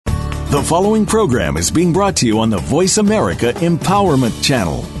The following program is being brought to you on the Voice America Empowerment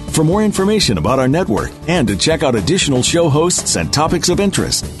Channel. For more information about our network and to check out additional show hosts and topics of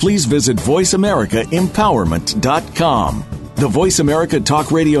interest, please visit voiceamericaempowerment.com. The Voice America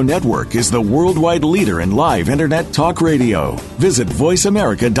Talk Radio Network is the worldwide leader in live Internet talk radio. Visit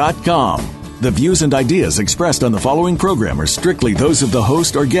voiceamerica.com. The views and ideas expressed on the following program are strictly those of the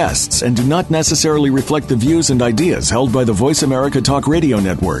host or guests and do not necessarily reflect the views and ideas held by the Voice America Talk Radio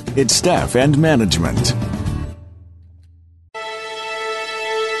Network, its staff, and management.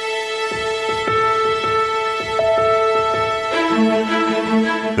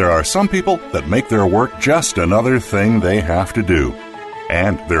 There are some people that make their work just another thing they have to do.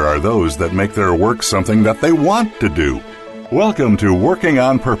 And there are those that make their work something that they want to do. Welcome to Working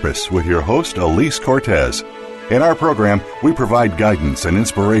on Purpose with your host, Elise Cortez. In our program, we provide guidance and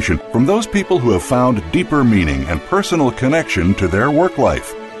inspiration from those people who have found deeper meaning and personal connection to their work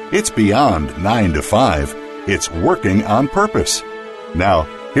life. It's beyond 9 to 5. It's working on purpose. Now,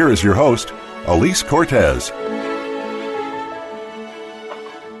 here is your host, Elise Cortez.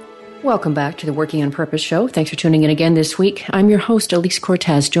 Welcome back to the Working on Purpose show. Thanks for tuning in again this week. I'm your host, Elise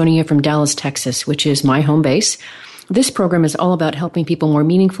Cortez, joining you from Dallas, Texas, which is my home base. This program is all about helping people more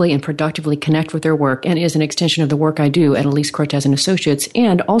meaningfully and productively connect with their work and is an extension of the work I do at Elise Cortez & Associates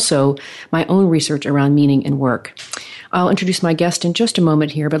and also my own research around meaning and work. I'll introduce my guest in just a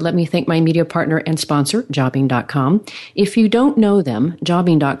moment here, but let me thank my media partner and sponsor, Jobing.com. If you don't know them,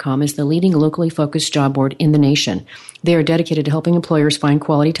 Jobing.com is the leading locally focused job board in the nation. They are dedicated to helping employers find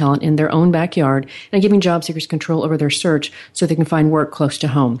quality talent in their own backyard and giving job seekers control over their search so they can find work close to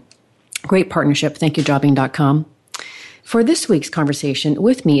home. Great partnership. Thank you, Jobing.com. For this week's conversation,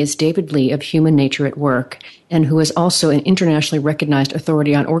 with me is David Lee of Human Nature at Work, and who is also an internationally recognized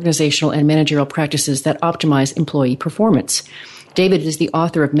authority on organizational and managerial practices that optimize employee performance. David is the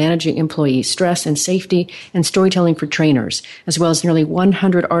author of Managing Employee Stress and Safety and Storytelling for Trainers, as well as nearly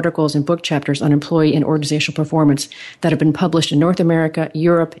 100 articles and book chapters on employee and organizational performance that have been published in North America,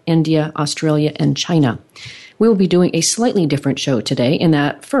 Europe, India, Australia, and China. We will be doing a slightly different show today in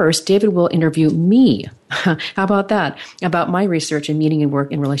that first, David will interview me. How about that? About my research in meaning and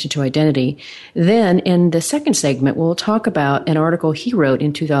work in relation to identity. Then in the second segment, we'll talk about an article he wrote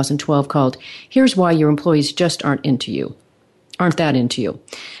in 2012 called Here's Why Your Employees Just Aren't that into you.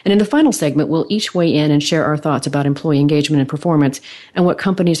 And in the final segment, we'll each weigh in and share our thoughts about employee engagement and performance and what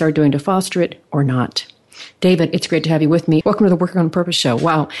companies are doing to foster it or not. David, it's great to have you with me. Welcome to the Working on Purpose show.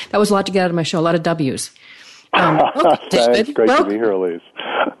 Wow, that was a lot to get out of my show, a lot of W's. It's great to be here, Elise.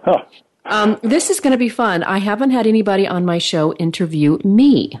 This is going to be fun. I haven't had anybody on my show interview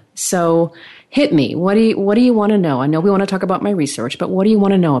me. So hit me. What do you want to know? I know we want to talk about my research, but what do you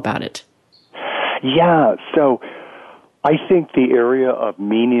want to know about it? Yeah, so I think the area of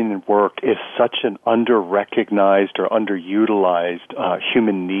meaning and work is such an under-recognized or underutilized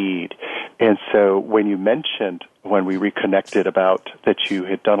human need. And so when you mentioned, when we reconnected about that you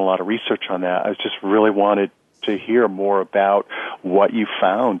had done a lot of research on that, I just really wanted to hear more about what you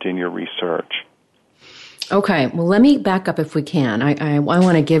found in your research. Okay, well, let me back up if we can. I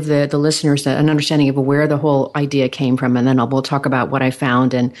want to give the listeners an understanding of where the whole idea came from, and then we'll talk about what I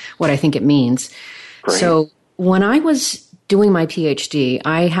found and what I think it means. Great. So when I was doing my PhD,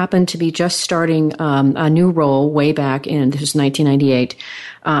 I happened to be just starting a new role way back in, this was 1998,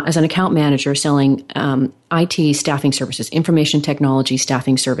 as an account manager selling IT staffing services, information technology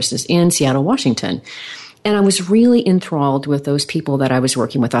staffing services in Seattle, Washington. And I was really enthralled with those people that I was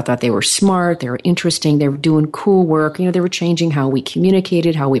working with. I thought they were smart, they were interesting, they were doing cool work. You know, they were changing how we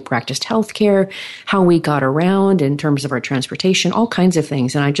communicated, how we practiced healthcare, how we got around in terms of our transportation, all kinds of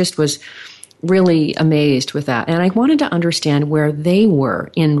things. And I just was really amazed with that. And I wanted to understand where they were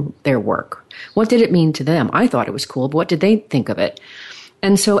in their work. What did it mean to them? I thought it was cool, but what did they think of it?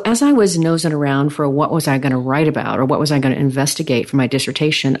 And so as I was nosing around for what was I going to write about or what was I going to investigate for my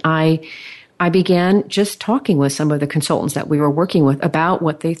dissertation, I began just talking with some of the consultants that we were working with about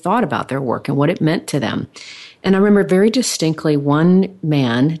what they thought about their work and what it meant to them. And I remember very distinctly one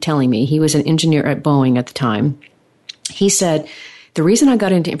man telling me, he was an engineer at Boeing at the time. He said, the reason I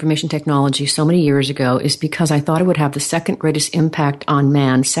got into information technology so many years ago is because I thought it would have the second greatest impact on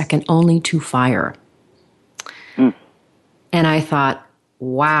man, second only to fire. And I thought,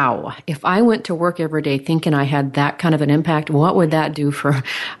 wow, if I went to work every day thinking I had that kind of an impact, what would that do for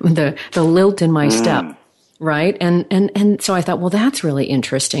the lilt in my step? Right? And so I thought, well, that's really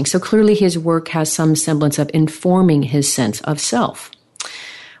interesting. So clearly his work has some semblance of informing his sense of self.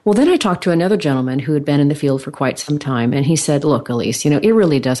 Well, then I talked to another gentleman who had been in the field for quite some time, and he said, look, Elise, it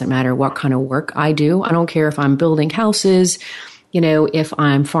really doesn't matter what kind of work I do. I don't care if I'm building houses, if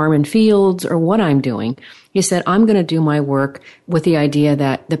I'm farming fields or what I'm doing. He said, I'm going to do my work with the idea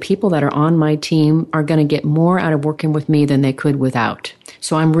that the people that are on my team are going to get more out of working with me than they could without.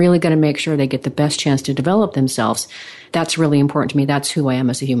 So I'm really going to make sure they get the best chance to develop themselves. That's really important to me. That's who I am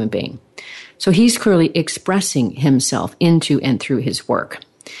as a human being. So he's clearly expressing himself into and through his work.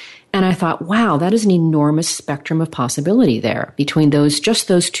 And I thought, wow, that is an enormous spectrum of possibility there between those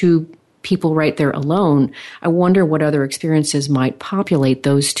two people right there alone. I wonder what other experiences might populate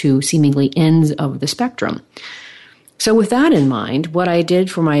those two seemingly ends of the spectrum. So with that in mind, what I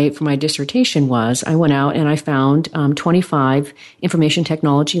did for my dissertation was I went out and I found 25 information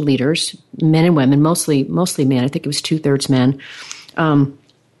technology leaders, men and women, mostly men. I think it was 2/3 men.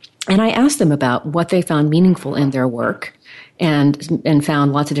 And I asked them about what they found meaningful in their work and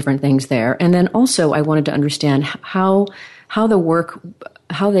found lots of different things there. And then also I wanted to understand how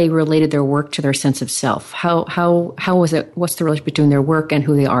they related their work to their sense of self. How was it? What's the relationship between their work and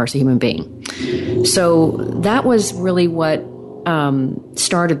who they are as a human being? So that was really what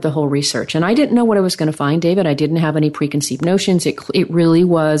started the whole research. And I didn't know what I was going to find, David. I didn't have any preconceived notions. It really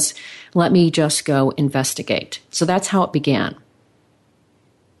was, let me just go investigate. So that's how it began.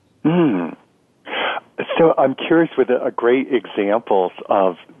 So I'm curious with a great examples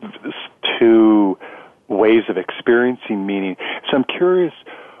of two ways of experiencing meaning. So I'm curious,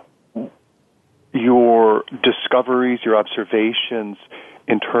 your discoveries, your observations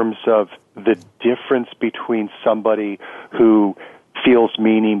in terms of the difference between somebody who feels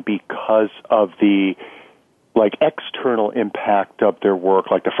meaning because of the external impact of their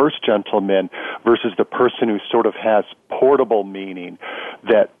work, like the first gentleman, versus the person who sort of has portable meaning,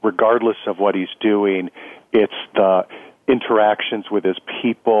 that regardless of what he's doing, it's the interactions with his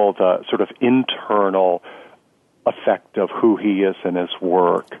people, the sort of internal effect of who he is in his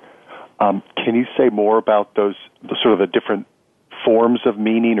work. Can you say more about those, the different forms of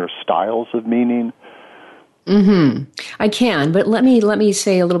meaning or styles of meaning? I can, but let me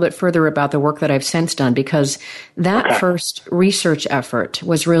say a little bit further about the work that I've since done, because that first research effort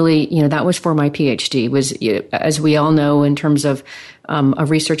was really, that was for my PhD. Was, as we all know, in terms of a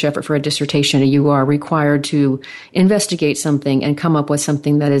research effort for a dissertation, you are required to investigate something and come up with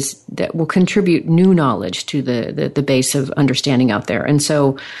something that will contribute new knowledge to the base of understanding out there. And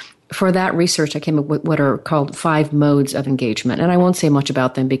so for that research, I came up with what are called 5 modes of engagement. And I won't say much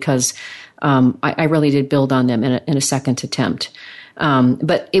about them because I really did build on them in a second attempt.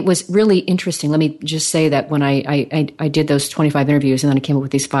 But it was really interesting. Let me just say that when I did those 25 interviews, and then I came up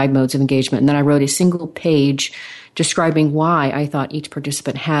with these 5 modes of engagement, and then I wrote a single page describing why I thought each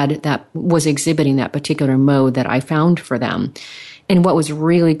participant was exhibiting that particular mode that I found for them. And what was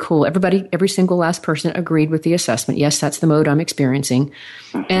really cool, every single last person agreed with the assessment. Yes, that's the mode I'm experiencing.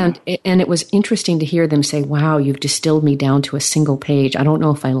 And it was interesting to hear them say, wow, you've distilled me down to a single page. I don't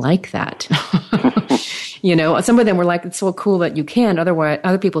know if I like that. Some of them were like, it's so cool that you can. Otherwise,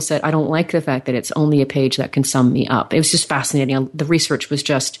 other people said, I don't like the fact that it's only a page that can sum me up. It was just fascinating. The research was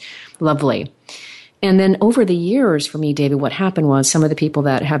just lovely. And then over the years for me, David, what happened was some of the people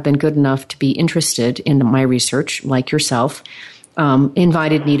that have been good enough to be interested in my research, like yourself,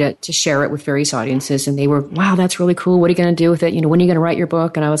 invited me to share it with various audiences. And they were, wow, that's really cool. What are you going to do with it? When are you going to write your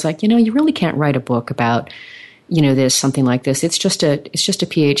book? And I was like, you really can't write a book about, something like this. It's just a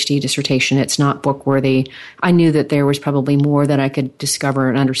PhD dissertation. It's not book worthy. I knew that there was probably more that I could discover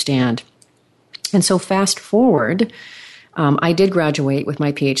and understand. And so fast forward, I did graduate with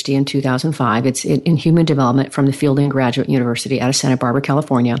my PhD in 2005. It's in human development from the Fielding Graduate University out of Santa Barbara,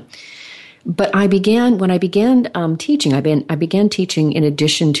 California. But when I began teaching, I began teaching in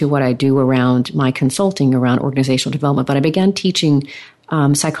addition to what I do around my consulting around organizational development, but I began teaching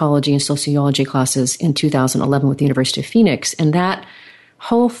psychology and sociology classes in 2011 with the University of Phoenix. And that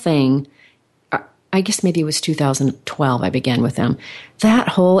whole thing, I guess maybe it was 2012 I began with them. That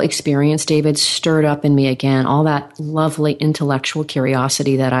whole experience, David, stirred up in me again all that lovely intellectual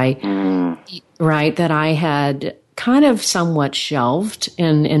curiosity that I had kind of somewhat shelved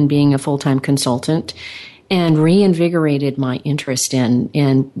in being a full-time consultant, and reinvigorated my interest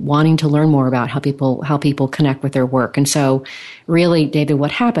in wanting to learn more about how people connect with their work. And so really, David,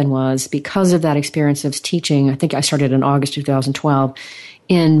 what happened was, because of that experience of teaching, I think I started in August 2012,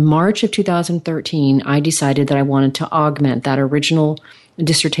 in March of 2013, I decided that I wanted to augment that original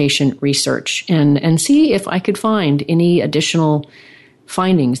dissertation research and see if I could find any additional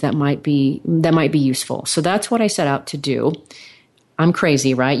findings that might be useful. So that's what I set out to do. I'm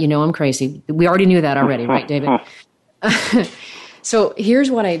crazy, right? I'm crazy. We already knew that already, right, David? So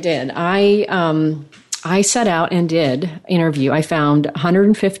here's what I did. I set out and did interview. I found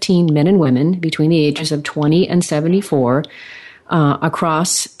 115 men and women between the ages of 20 and 74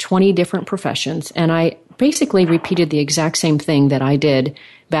 across 20 different professions. And I basically repeated the exact same thing that I did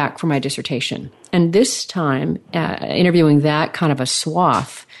back for my dissertation. And this time, interviewing that kind of a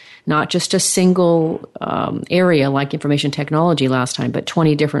swath, not just a single area like information technology last time, but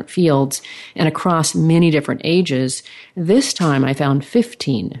 20 different fields and across many different ages. This time I found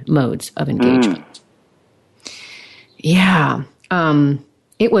 15 modes of engagement. Yeah.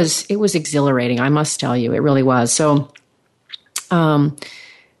 It was exhilarating, I must tell you. It really was. So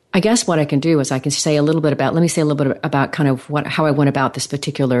I guess what I can do is I can say a little bit about, let me say a little bit about kind of how I went about this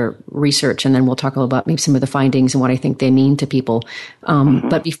particular research, and then we'll talk a little about maybe some of the findings and what I think they mean to people.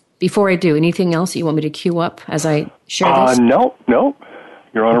 But before I do, anything else that you want me to queue up as I share this? No.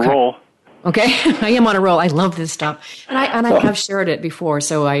 You're on a roll. Okay, I am on a roll. I love this stuff, and I have shared it before,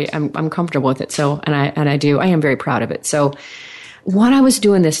 so I'm comfortable with it. So I am very proud of it. So what I was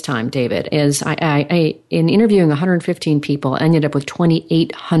doing this time, David, is I in interviewing 115 people, I ended up with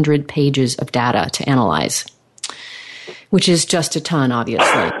 2,800 pages of data to analyze, which is just a ton,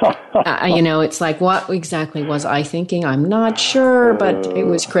 obviously. It's like, what exactly was I thinking? I'm not sure, but it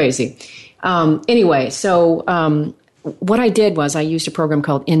was crazy. Anyway, so what I did was I used a program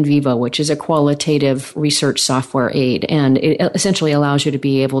called NVivo, which is a qualitative research software aid, and it essentially allows you to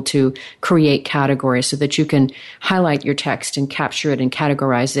be able to create categories so that you can highlight your text and capture it and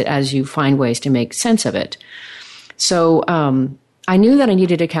categorize it as you find ways to make sense of it. So I knew that I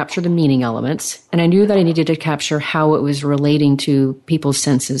needed to capture the meaning elements, and I knew that I needed to capture how it was relating to people's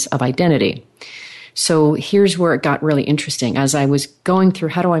senses of identity. So here's where it got really interesting. As I was going through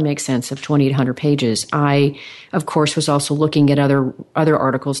how do I make sense of 2,800 pages, I, of course, was also looking at other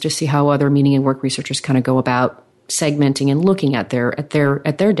articles to see how other meaning and work researchers kind of go about segmenting and looking at their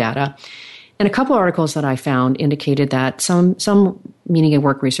data. And a couple of articles that I found indicated that some meaning and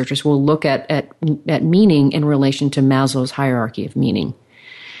work researchers will look at meaning in relation to Maslow's hierarchy of meaning.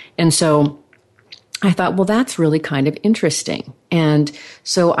 And so I thought, well, that's really kind of interesting. And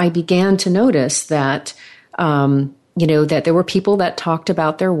so I began to notice that, that there were people that talked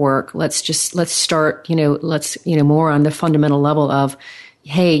about their work. Let's start, more on the fundamental level of,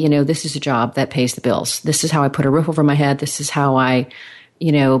 hey, this is a job that pays the bills. This is how I put a roof over my head. This is how I,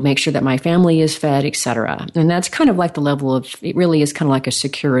 make sure that my family is fed, et cetera. And that's kind of like the level of, it really is kind of like a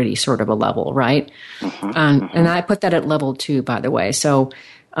security sort of a level, right? And I put that at level 2, by the way. So,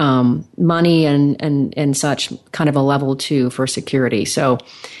 money and such, kind of a level 2 for security. So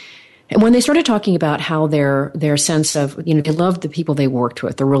when they started talking about how their sense of, they loved the people they worked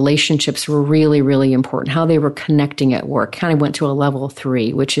with, the relationships were really, really important, how they were connecting at work, kind of went to a level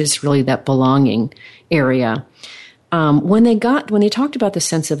 3, which is really that belonging area. When they talked about the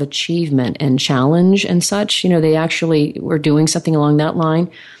sense of achievement and challenge and such, they actually were doing something along that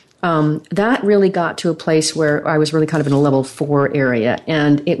line. That really got to a place where I was really kind of in a level 4 area.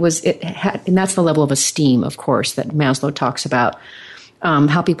 And and that's the level of esteem, of course, that Maslow talks about,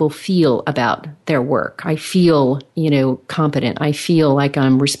 how people feel about their work. I feel, competent. I feel like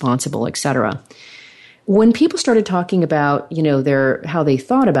I'm responsible, et cetera. When people started talking about, how they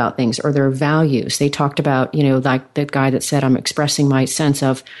thought about things or their values, they talked about, like that guy that said, I'm expressing my sense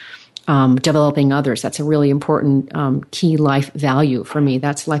of developing others. That's a really important key life value for me.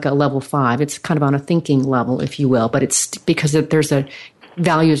 That's like a level 5. It's kind of on a thinking level, if you will, but it's because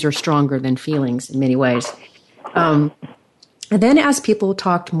values are stronger than feelings in many ways. And then as people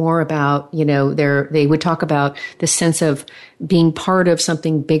talked more about, they would talk about the sense of being part of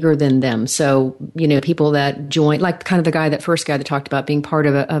something bigger than them. So, people that joined, like kind of the first guy that talked about being part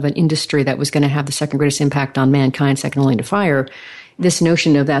of an industry that was going to have the second greatest impact on mankind, second only to fire. This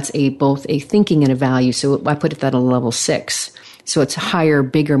notion of that's both a thinking and a value. So I put that at a level 6. So it's higher,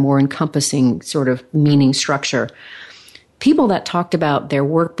 bigger, more encompassing sort of meaning structure. People that talked about their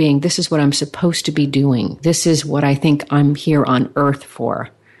work being, this is what I'm supposed to be doing. This is what I think I'm here on earth for.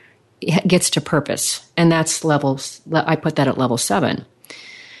 It gets to purpose. And that's I put that at level 7.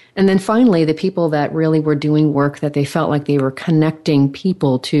 And then finally, the people that really were doing work that they felt like they were connecting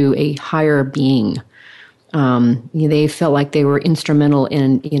people to a higher being. They felt like they were instrumental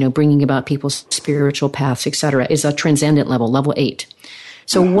in, bringing about people's spiritual paths, et cetera, is a transcendent level 8.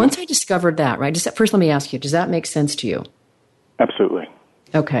 So once I discovered that, right, first let me ask you, does that make sense to you? Absolutely.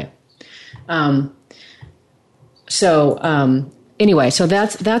 Okay. Anyway, so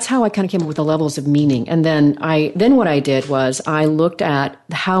that's how I kind of came up with the levels of meaning. And then what I did was I looked at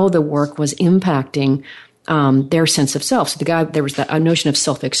how the work was impacting their sense of self. So there was a notion of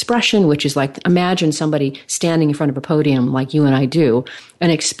self-expression, which is like, imagine somebody standing in front of a podium like you and I do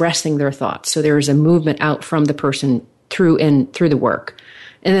and expressing their thoughts. So there is a movement out from the person through the work.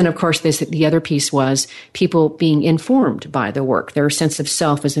 And then, of course, the other piece was people being informed by the work. Their sense of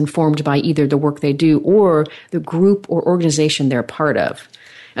self is informed by either the work they do or the group or organization they're part of.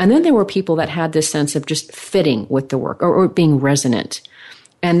 And then there were people that had this sense of just fitting with the work or being resonant.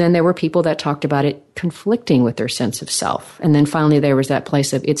 And then there were people that talked about it conflicting with their sense of self. And then finally there was that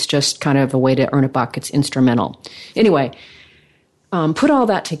place of it's just kind of a way to earn a buck. It's instrumental. Anyway, put all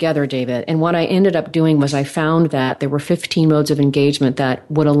that together, David. And what I ended up doing was I found that there were 15 modes of engagement that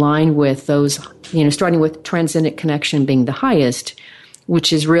would align with those, starting with transcendent connection being the highest,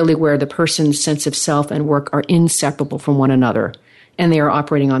 which is really where the person's sense of self and work are inseparable from one another. And they are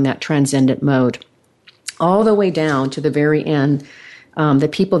operating on that transcendent mode. All the way down to the very end, the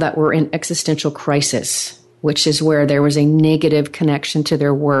people that were in existential crisis, which is where there was a negative connection to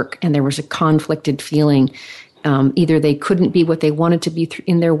their work and there was a conflicted feeling. Either they couldn't be what they wanted to be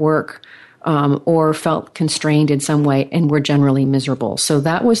in their work or felt constrained in some way and were generally miserable. So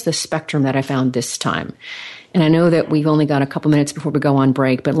that was the spectrum that I found this time. And I know that we've only got a couple minutes before we go on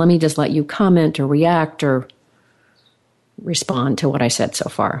break, but let me just let you comment or react or respond to what I said so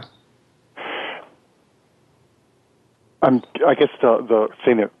far. I guess the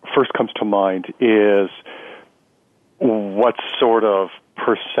thing that first comes to mind is what sort of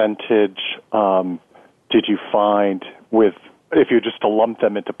percentage did you find with, if you just to lump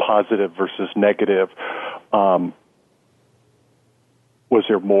them into positive versus negative, was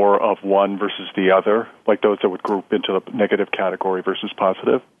there more of one versus the other, like those that would group into the negative category versus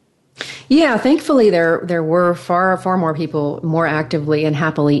positive? Yeah, thankfully there were far more people more actively and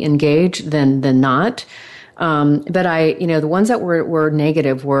happily engaged than not. But the ones that were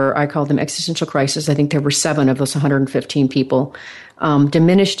negative were, I called them existential crisis. I think there were 7 of those 115 people.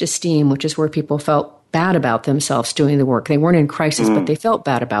 Diminished esteem, which is where people felt bad about themselves doing the work. They weren't in crisis, but they felt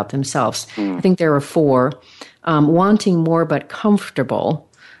bad about themselves. I think there were 4. Wanting more but comfortable.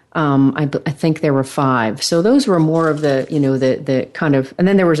 I think there were 5. So those were more of the kind of, and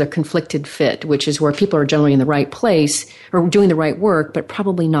then there was a conflicted fit, which is where people are generally in the right place or doing the right work, but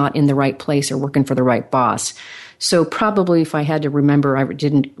probably not in the right place or working for the right boss. So probably if I had to remember, I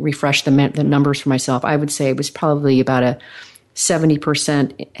didn't refresh the numbers for myself, I would say it was probably about a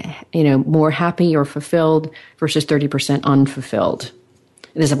 70%, more happy or fulfilled versus 30% unfulfilled.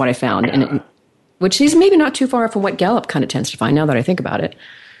 This is what I found. And which is maybe not too far from what Gallup kind of tends to find now that I think about it.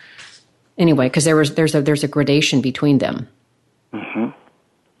 Anyway, because there's a gradation between them. Mm-hmm.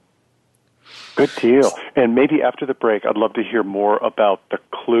 Good deal. And maybe after the break, I'd love to hear more about the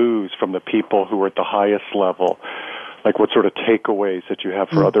clues from the people who are at the highest level, like what sort of takeaways that you have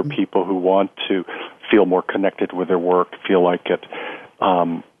for other people who want to feel more connected with their work, feel like it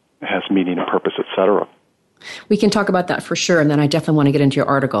has meaning and purpose, et cetera. We can talk about that for sure, and then I definitely want to get into your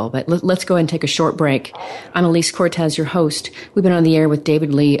article. But let's go ahead and take a short break. I'm Elise Cortez, your host. We've been on the air with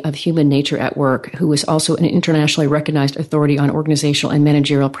David Lee of Human Nature at Work, who is also an internationally recognized authority on organizational and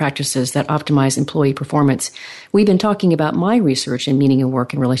managerial practices that optimize employee performance. We've been talking about my research in meaning and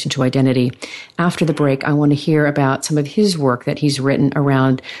work in relation to identity. After the break, I want to hear about some of his work that he's written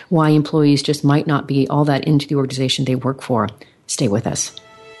around why employees just might not be all that into the organization they work for. Stay with us.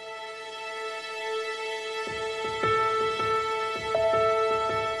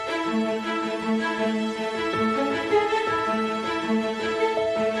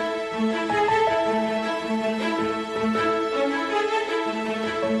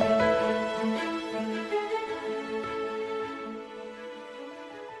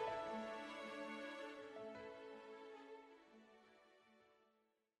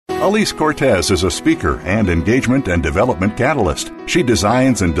 Elise Cortez is a speaker and engagement and development catalyst. She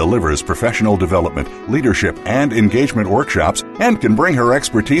designs and delivers professional development, leadership, and engagement workshops and can bring her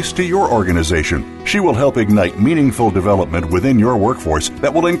expertise to your organization. She will help ignite meaningful development within your workforce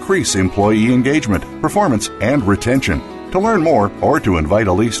that will increase employee engagement, performance, and retention. To learn more or to invite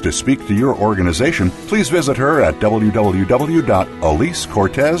Elise to speak to your organization, please visit her at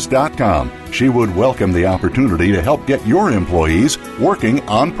www.elisecortez.com. She would welcome the opportunity to help get your employees working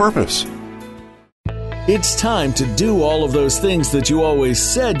on purpose. It's time to do all of those things that you always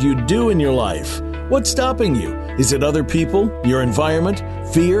said you'd do in your life. What's stopping you? Is it other people, your environment,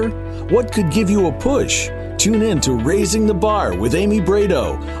 fear? What could give you a push? Tune in to Raising the Bar with Amy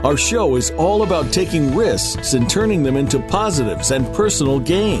Brado. Our show is all about taking risks and turning them into positives and personal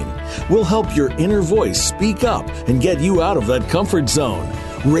gain. We'll help your inner voice speak up and get you out of that comfort zone.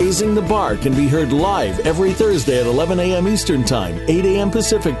 Raising the Bar can be heard live every Thursday at 11 a.m. Eastern Time, 8 a.m.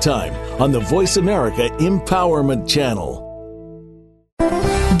 Pacific Time on the Voice America Empowerment Channel.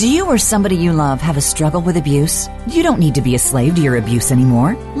 Do you or somebody you love have a struggle with abuse? You don't need to be a slave to your abuse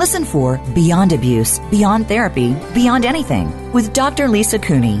anymore. Listen for Beyond Abuse, Beyond Therapy, Beyond Anything with Dr. Lisa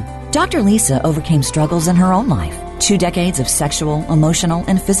Cooney. Dr. Lisa overcame struggles in her own life. 2 decades of sexual, emotional,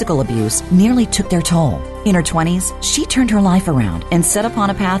 and physical abuse nearly took their toll. In her 20s, she turned her life around and set upon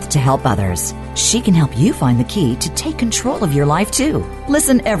a path to help others. She can help you find the key to take control of your life, too.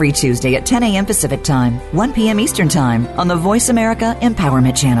 Listen every Tuesday at 10 a.m. Pacific Time, 1 p.m. Eastern Time on the Voice America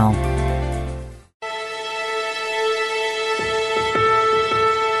Empowerment Channel.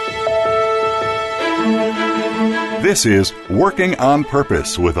 This is Working on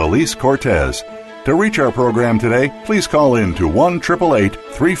Purpose with Elise Cortez. To reach our program today, please call in to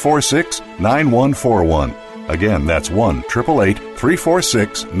 1-888-346-9141. Again, that's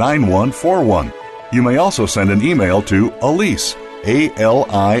 1-888-346-9141. You may also send an email to Elise,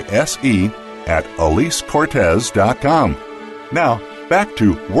 A-L-I-S-E, at EliseCortez.com. Now, back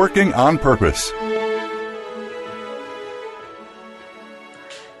to Working on Purpose.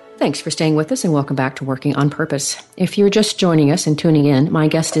 Thanks for staying with us and welcome back to Working on Purpose. If you're just joining us and tuning in, my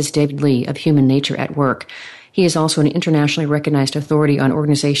guest is David Lee of Human Nature at Work. He is also an internationally recognized authority on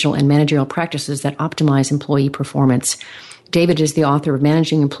organizational and managerial practices that optimize employee performance. David is the author of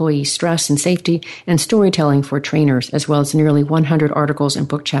Managing Employee Stress and Safety and Storytelling for Trainers, as well as nearly 100 articles and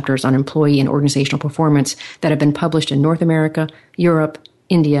book chapters on employee and organizational performance that have been published in North America, Europe,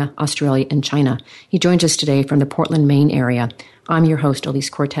 India, Australia, and China. He joins us today from the Portland, Maine area. I'm your host, Elise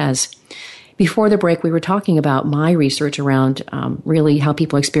Cortez. Before the break, we were talking about my research around really how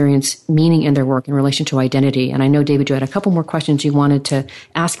people experience meaning in their work in relation to identity. And I know, David, you had a couple more questions you wanted to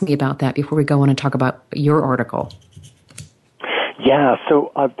ask me about that before we go on and talk about your article. Yeah,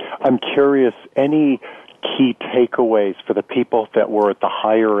 so I'm curious, any key takeaways for the people that were at the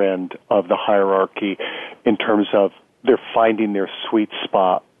higher end of the hierarchy in terms of they're finding their sweet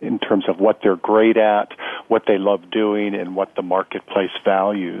spot in terms of what they're great at, what they love doing, and what the marketplace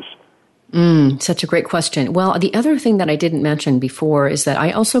values? Such a great question. Well, the other thing that I didn't mention before is that I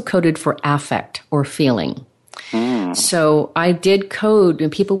also coded for affect or feeling. So I did code,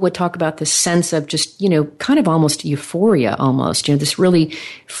 and people would talk about this sense of just, kind of almost euphoria almost, this really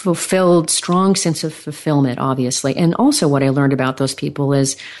fulfilled, strong sense of fulfillment, obviously. And also what I learned about those people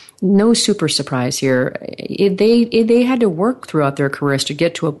is no super surprise here. They had to work throughout their careers to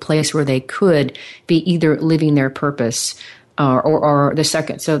get to a place where they could be either living their purpose or the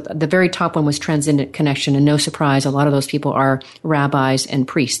second. So the very top one was transcendent connection. And no surprise, a lot of those people are rabbis and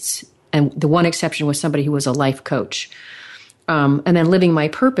priests. And the one exception was somebody who was a life coach. And then living my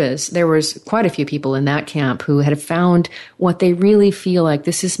purpose, there was quite a few people in that camp who had found what they really feel like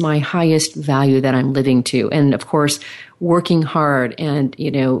this is my highest value that I'm living to. And of course, working hard and,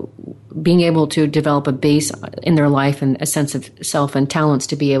 being able to develop a base in their life and a sense of self and talents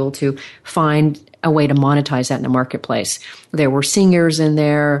to be able to find a way to monetize that in the marketplace. There were singers in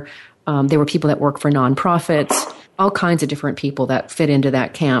there. There were people that work for nonprofits, all kinds of different people that fit into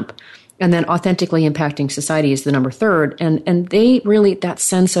that camp. And then authentically impacting society is the number third. And they really, that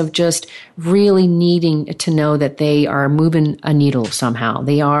sense of just really needing to know that they are moving a needle somehow.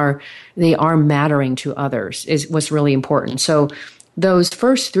 They are mattering to others was really important. So those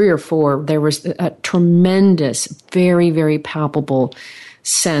first 3 or 4, there was a tremendous, very, very palpable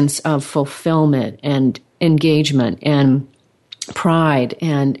sense of fulfillment and engagement and pride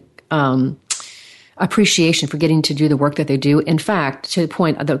and, appreciation for getting to do the work that they do. In fact, to the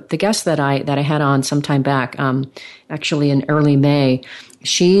point, the guest that I had on some time back, actually in early May,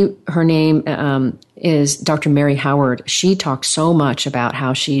 her name is Dr. Mary Howard. She talks so much about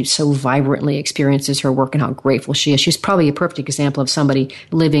how she so vibrantly experiences her work and how grateful she is. She's probably a perfect example of somebody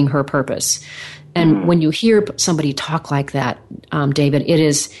living her purpose. And when you hear somebody talk like that, David,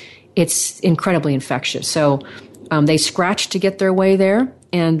 it's incredibly infectious. So they scratched to get their way there.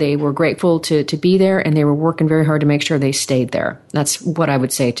 And they were grateful to be there, and they were working very hard to make sure they stayed there. That's what I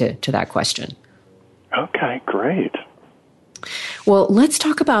would say to that question. Okay, great. Well, let's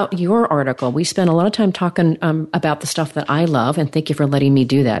talk about your article. We spent a lot of time talking about the stuff that I love, and thank you for letting me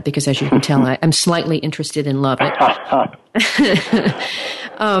do that, because as you can tell, I'm slightly interested in love it.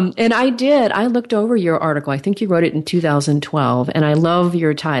 And I looked over your article. I think you wrote it in 2012, and I love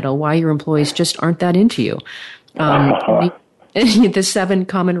your title, Why Your Employees Just Aren't That Into You. The 7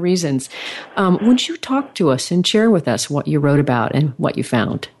 common reasons. Would you talk to us and share with us what you wrote about and what you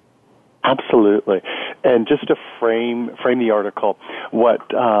found? Absolutely. And just to frame the article, what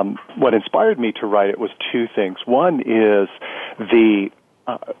inspired me to write it was 2 things. One is the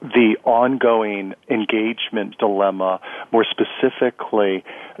ongoing engagement dilemma, more specifically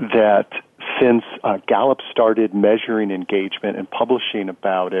that since Gallup started measuring engagement and publishing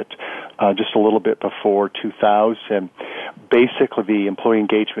about it just a little bit before 2000, basically the employee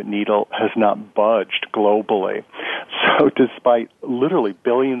engagement needle has not budged globally. So despite literally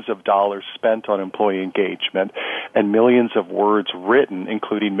billions of dollars spent on employee engagement and millions of words written,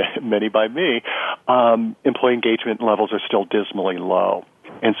 including many by me, employee engagement levels are still dismally low.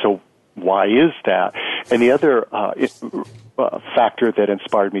 And so why is that? And the other factor that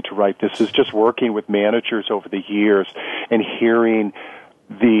inspired me to write this is just working with managers over the years and hearing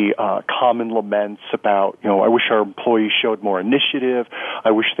the common laments about, I wish our employees showed more initiative.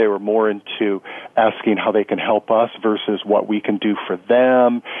 I wish they were more into asking how they can help us versus what we can do for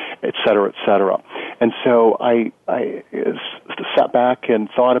them, et cetera, et cetera. And so I sat back and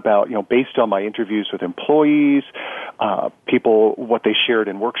thought about, based on my interviews with employees, people, what they shared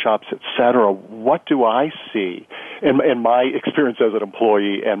in workshops, et cetera, what do I see in my experience as an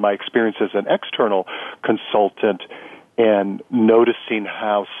employee and my experience as an external consultant, and noticing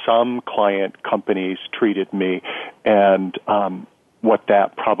how some client companies treated me and what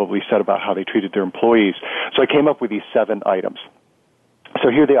that probably said about how they treated their employees. So I came up with these 7 items. So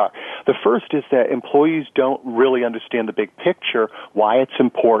here they are. The first is that employees don't really understand the big picture, why it's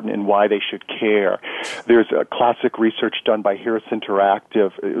important, and why they should care. There's a classic research done by Harris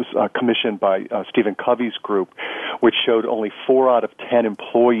Interactive. It was commissioned by Stephen Covey's group, which showed only 4 out of 10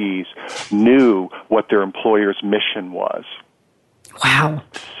 employees knew what their employer's mission was. Wow.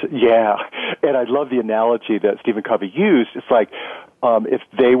 Yeah. And I love the analogy that Stephen Covey used. It's like, if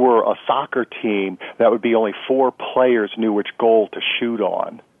they were a soccer team, that would be only 4 players knew which goal to shoot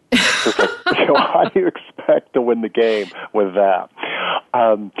on. So it's like, how do you expect to win the game with that?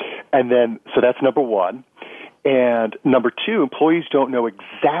 And then, so that's number 1. And number 2, employees don't know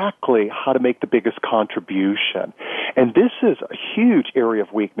exactly how to make the biggest contribution. And this is a huge area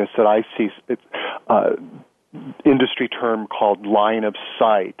of weakness that I see. It's industry term called line of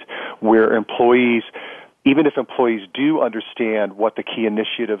sight, where employees, even if employees do understand what the key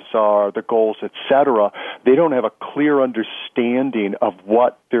initiatives are, the goals, et cetera, they don't have a clear understanding of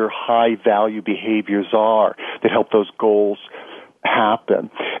what their high-value behaviors are that help those goals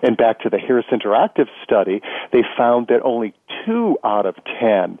happen. And back to the Harris Interactive study, they found that only 2 out of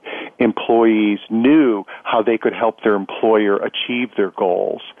 10 employees knew how they could help their employer achieve their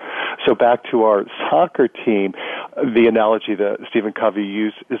goals. So back to our soccer team, the analogy that Stephen Covey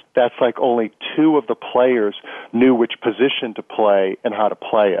used is that's like only 2 of the players knew which position to play and how to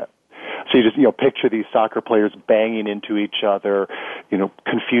play it. So you just, picture these soccer players banging into each other,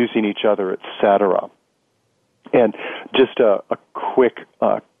 confusing each other, et cetera. And just a quick,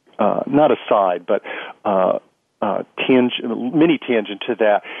 not aside, but mini tangent to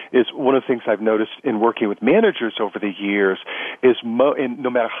that is one of the things I've noticed in working with managers over the years is and no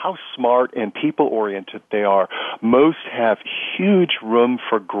matter how smart and people-oriented they are, most have huge room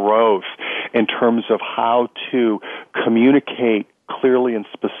for growth in terms of how to communicate clearly and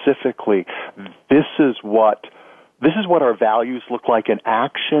specifically. This is what our values look like in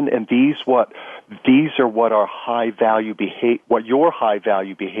action, and these are what our what your high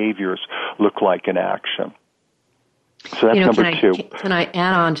value behaviors look like in action. So that's number 2. Can I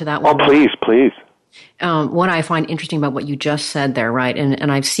add on to that one? Oh, please. What I find interesting about what you just said there, right,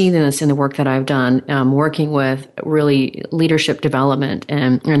 and I've seen this in the work that I've done, working with really leadership development,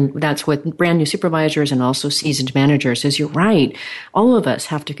 and that's with brand new supervisors and also seasoned managers, is you're right. All of us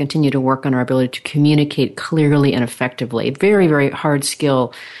have to continue to work on our ability to communicate clearly and effectively. Very, very hard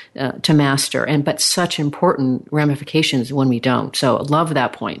skill to master, but such important ramifications when we don't. So I love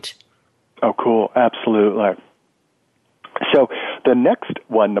that point. Oh, cool. Absolutely. So the next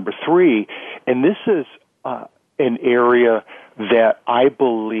one, number 3, and this is an area that I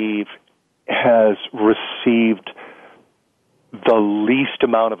believe has received the least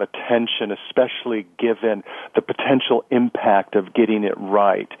amount of attention, especially given the potential impact of getting it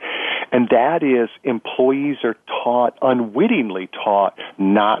right. And that is employees are unwittingly taught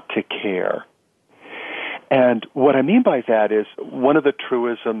not to care. And what I mean by that is one of the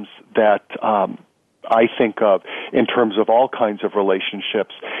truisms that I think of in terms of all kinds of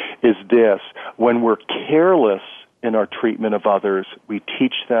relationships is this: when we're careless in our treatment of others, we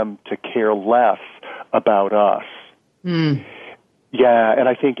teach them to care less about us. Yeah, and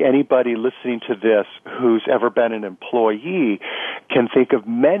I think anybody listening to this who's ever been an employee can think of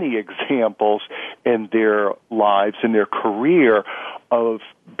many examples in their lives, in their career, of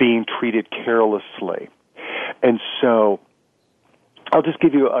being treated carelessly. And so I'll just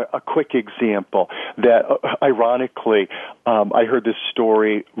give you a quick example that, ironically, I heard this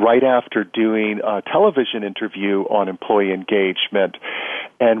story right after doing a television interview on employee engagement.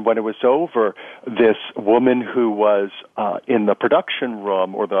 And when it was over, this woman who was in the production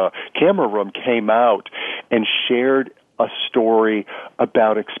room or the camera room came out and shared a story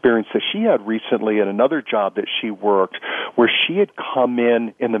about experience that she had recently at another job that she worked, where she had come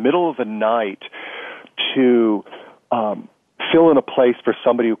in the middle of the night to fill in a place for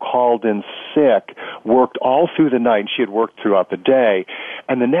somebody who called in sick, worked all through the night, and she had worked throughout the day.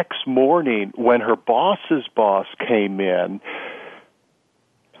 And the next morning, when her boss's boss came in,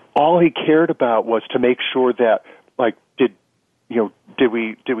 all he cared about was to make sure that, like, did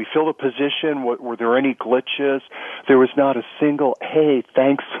we fill the position? Were there any glitches? There was not a single, hey,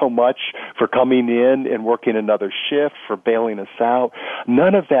 thanks so much for coming in and working another shift, for bailing us out.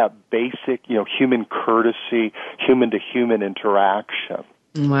 None of that basic, human courtesy, human-to-human interaction.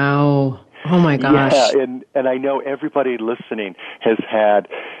 Wow. Oh, my gosh. Yeah, and I know everybody listening has had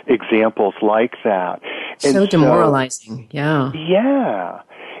examples like that. So demoralizing, yeah. Yeah.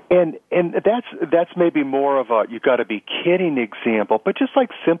 And that's maybe more of a "you got to be kidding" example, but just like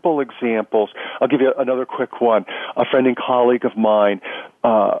simple examples. I'll give you another quick one. A friend and colleague of mine,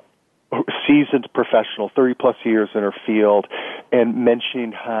 seasoned professional, 30-plus years in her field, and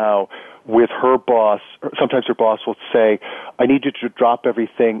mentioning how with her boss, sometimes her boss will say, I need you to drop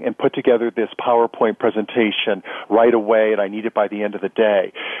everything and put together this PowerPoint presentation right away, and I need it by the end of the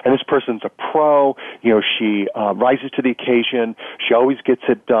day. And this person's a pro. She rises to the occasion. She always gets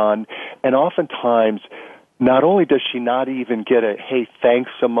it done. And oftentimes, not only does she not even get a, hey,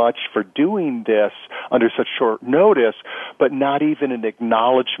 thanks so much for doing this under such short notice, but not even an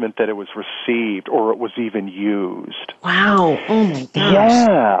acknowledgement that it was received or it was even used. Wow. Oh, my gosh.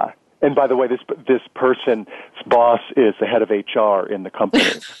 Yeah. And by the way, this person's boss is the head of HR in the company.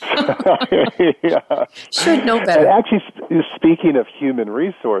 Yeah. Should know better. And actually, speaking of human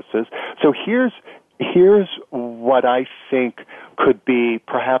resources, so here's what I think could be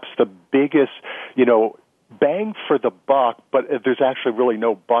perhaps the biggest, bang for the buck, but there's actually really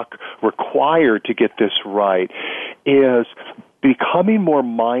no buck required to get this right, is becoming more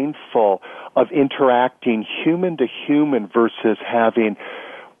mindful of interacting human to human versus having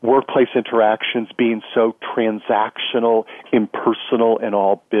workplace interactions being so transactional, impersonal, and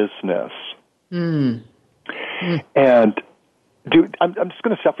all business. And I'm just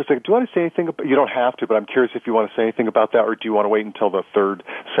going to stop for a second. Do you want to say anything about, you don't have to, but I'm curious if you want to say anything about that, or do you want to wait until the third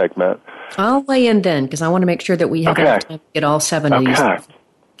segment? I'll weigh in then, because I want to make sure that we have enough time to get all 7 of these,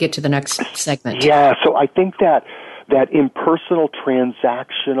 get to the next segment. Yeah, so I think that impersonal,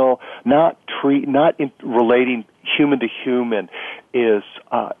 transactional, not relating human to human is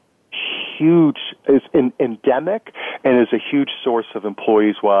huge, is endemic, and is a huge source of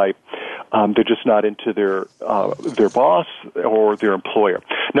employees why they're just not into their boss or their employer.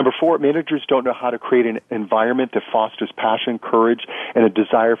 Number 4, managers don't know how to create an environment that fosters passion, courage, and a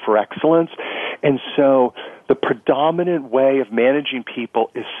desire for excellence. And so the predominant way of managing people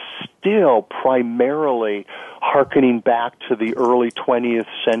is still primarily hearkening back to the early 20th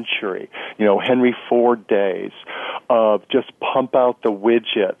century, Henry Ford days of just pump out the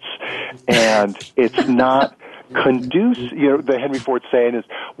widgets. And it's not conducive. The Henry Ford saying is,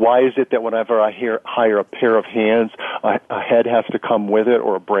 why is it that whenever I hire a pair of hands, a head has to come with it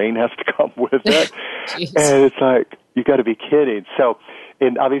or a brain has to come with it? And it's like, you got to be kidding. So,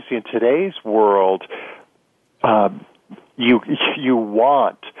 obviously in today's world, you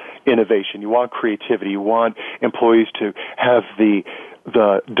want innovation, you want creativity, you want employees to have the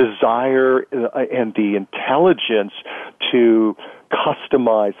desire and the intelligence to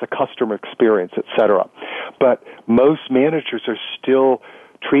customize the customer experience, etc. But most managers are still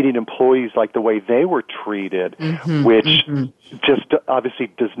treating employees like the way they were treated, which just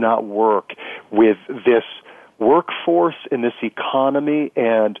obviously does not work with this workforce in this economy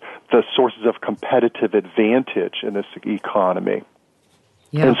and the sources of competitive advantage in this economy.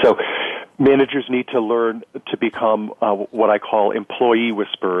 Yeah. And so managers need to learn to become what I call employee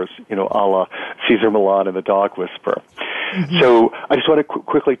whisperers, a la Cesar Millan and the Dog Whisperer. So I just want to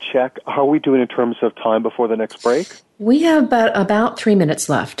quickly check, how are we doing in terms of time before the next break? We have about 3 minutes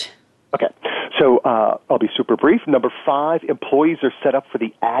left. Okay. So I'll be super brief. Number 5, employees are set up for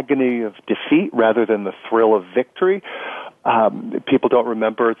the agony of defeat rather than the thrill of victory. People don't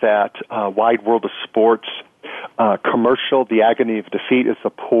remember that Wide World of Sports commercial. The agony of defeat is the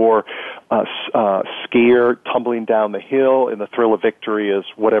poor skier tumbling down the hill, and the thrill of victory is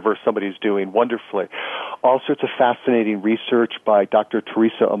whatever somebody's doing wonderfully. All sorts of fascinating research by Dr.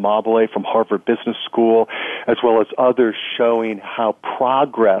 Teresa Amabile from Harvard Business School, as well as others, showing how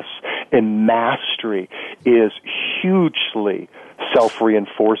progress and mastery is hugely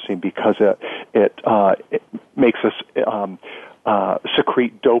self-reinforcing because it makes us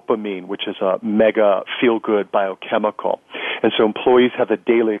secrete dopamine, which is a mega feel-good biochemical. And so employees have the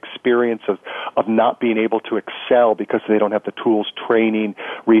daily experience of not being able to excel because they don't have the tools, training,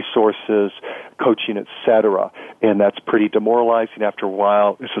 resources, coaching, etc. And that's pretty demoralizing after a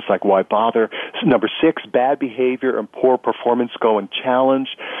while. It's just like, why bother? Number 6, bad behavior and poor performance go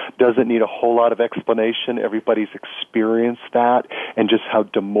unchallenged. Doesn't need a whole lot of explanation. Everybody's experienced that and just how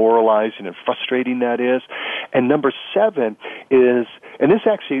demoralizing and frustrating that is. And number 7 is, and this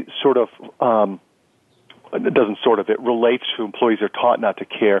actually sort of, it relates to employees are taught not to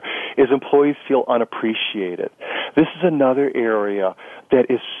care, is employees feel unappreciated. This is another area that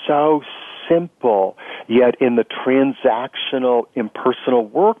is so simple, yet in the transactional, impersonal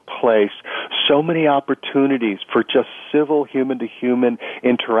workplace, so many opportunities for just civil human-to-human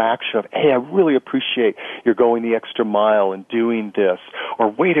interaction of, hey, I really appreciate you're going the extra mile and doing this, or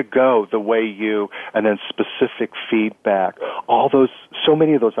way to go, the way you, and then specific feedback. So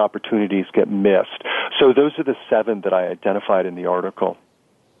many of those opportunities get missed. So those are the 7 that I identified in the article.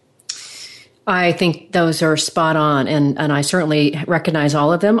 I think those are spot on, and I certainly recognize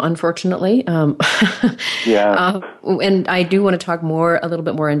all of them, unfortunately. Yeah. And I do want to talk a little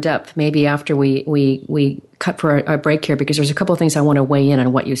bit more in depth, maybe after we cut for a break here, because there's a couple of things I want to weigh in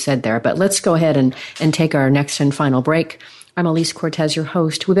on what you said there. But let's go ahead and take our next and final break. I'm Elise Cortez, your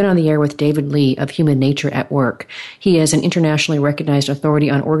host. We've been on the air with David Lee of Human Nature at Work. He is an internationally recognized authority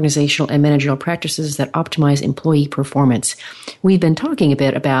on organizational and managerial practices that optimize employee performance. We've been talking a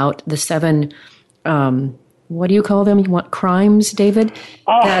bit about the 7, what do you call them? You want crimes, David?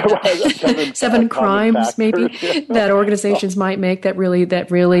 Seven crimes, maybe, that organizations might make that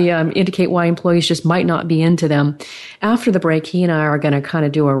really indicate why employees just might not be into them. After the break, he and I are going to kind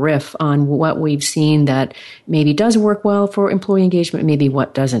of do a riff on what we've seen that maybe does work well for employee engagement, maybe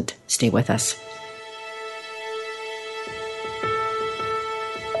what doesn't. Stay with us.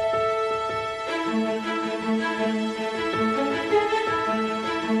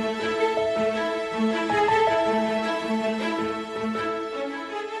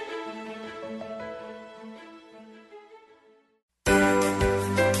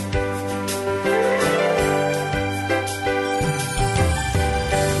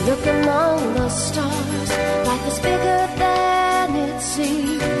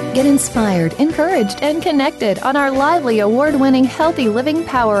 Get inspired, encouraged, and connected on our lively, award-winning Healthy Living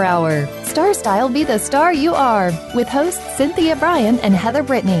Power Hour. Star Style Be the Star You Are, with hosts Cynthia Bryan and Heather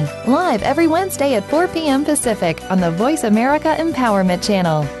Brittany. Live every Wednesday at 4 p.m. Pacific on the Voice America Empowerment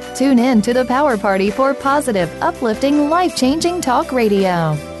Channel. Tune in to the Power Party for positive, uplifting, life-changing talk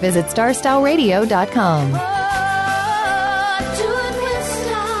radio. Visit starstyleradio.com.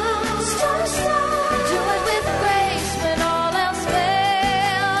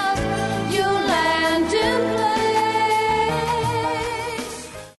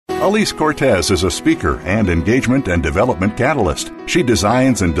 Elise Cortez is a speaker and engagement and development catalyst. She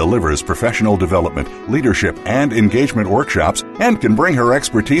designs and delivers professional development, leadership, and engagement workshops and can bring her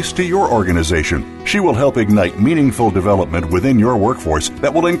expertise to your organization. She will help ignite meaningful development within your workforce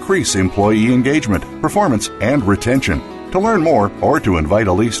that will increase employee engagement, performance, and retention. To learn more or to invite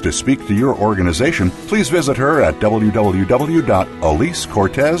Elise to speak to your organization, please visit her at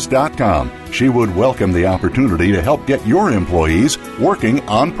www.elisecortez.com. She would welcome the opportunity to help get your employees working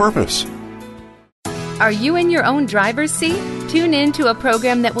on purpose. Are you in your own driver's seat? Tune in to a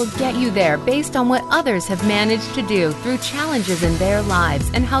program that will get you there based on what others have managed to do through challenges in their lives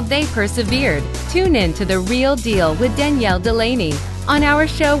and how they persevered. Tune in to The Real Deal with Danielle Delaney. On our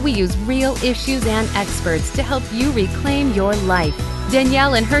show, we use real issues and experts to help you reclaim your life.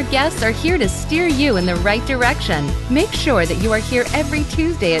 Danielle and her guests are here to steer you in the right direction. Make sure that you are here every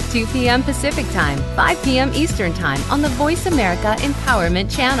Tuesday at 2 p.m. Pacific Time, 5 p.m. Eastern Time on the Voice America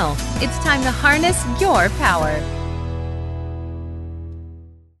Empowerment Channel. It's time to harness your power.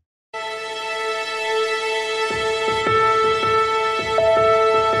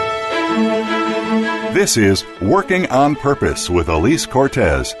 This is Working on Purpose with Elise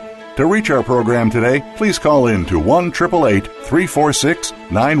Cortez. To reach our program today, please call in to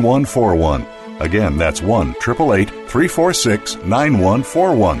 1-888-346-9141. Again, that's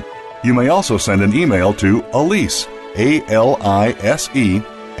 1-888-346-9141. You may also send an email to Elise, A-L-I-S-E,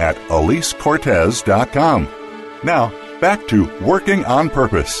 at EliseCortez.com. Now, back to Working on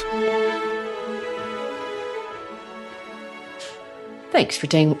Purpose. Thanks for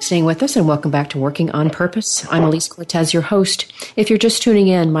staying with us, and welcome back to Working on Purpose. I'm Elise Cortez, your host. If you're just tuning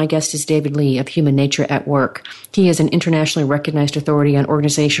in, my guest is David Lee of Human Nature at Work. He is an internationally recognized authority on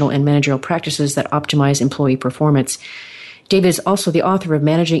organizational and managerial practices that optimize employee performance. David is also the author of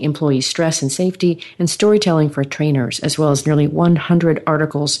Managing Employee Stress and Safety and Storytelling for Trainers, as well as nearly 100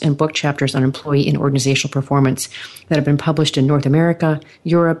 articles and book chapters on employee and organizational performance that have been published in North America,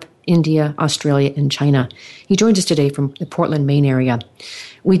 Europe, India, Australia, and China. He joins us today from the Portland, Maine area.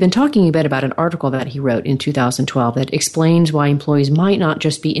 We've been talking a bit about an article that he wrote in 2012 that explains why employees might not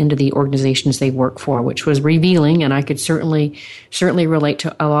just be into the organizations they work for, which was revealing, and I could certainly relate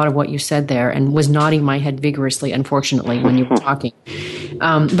to a lot of what you said there and was nodding my head vigorously, unfortunately, when you were talking.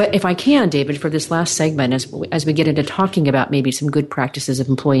 But if I can, David, for this last segment, as we get into talking about maybe some good practices of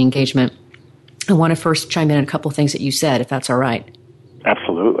employee engagement, I want to first chime in on a couple of things that you said, if that's all right.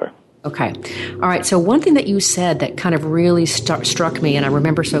 Absolutely. Okay. All right. So one thing that you said that kind of really struck me, and I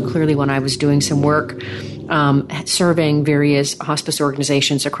remember so clearly when I was doing some work serving various hospice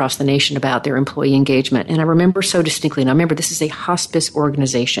organizations across the nation about their employee engagement. And I remember so distinctly, and I remember this is a hospice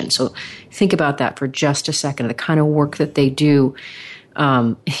organization. So think about that for just a second, the kind of work that they do,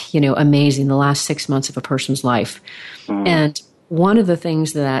 amazing, the last 6 months of a person's life. And one of the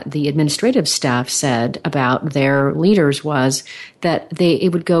things that the administrative staff said about their leaders was that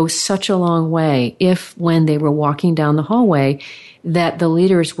it would go such a long way if, when they were walking down the hallway, that the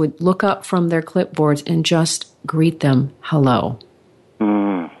leaders would look up from their clipboards and just greet them hello.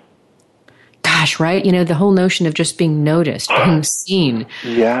 Gosh, right? The whole notion of just being noticed, being seen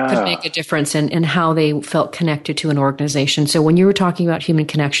could make a difference in how they felt connected to an organization. So when you were talking about human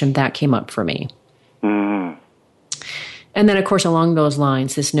connection, that came up for me. And then, of course, along those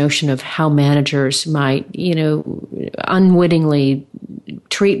lines, this notion of how managers might, unwittingly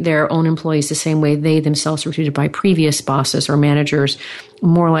treat their own employees the same way they themselves were treated by previous bosses or managers,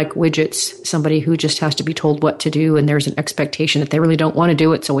 more like widgets, somebody who just has to be told what to do, and there's an expectation that they really don't want to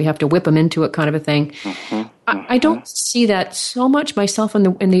do it, so we have to whip them into it kind of a thing. I don't see that so much myself in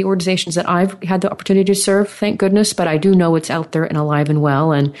the organizations that I've had the opportunity to serve, thank goodness, but I do know it's out there and alive and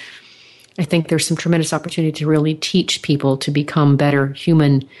well, and I think there's some tremendous opportunity to really teach people to become better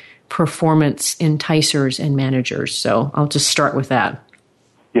human performance enticers and managers. So I'll just start with that.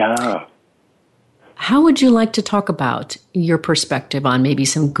 Yeah. How would you like to talk about your perspective on maybe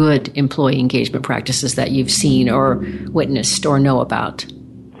some good employee engagement practices that you've seen or witnessed or know about?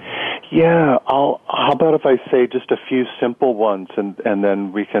 Yeah. How about if I say just a few simple ones and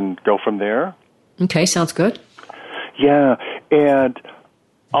then we can go from there? Okay, sounds good. Yeah, and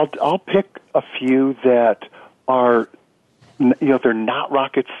I'll pick a few that are, they're not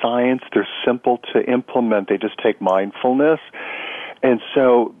rocket science. They're simple to implement. They just take mindfulness. And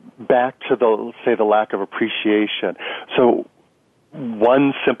so back to the lack of appreciation. So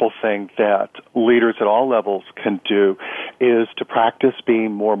one simple thing that leaders at all levels can do is to practice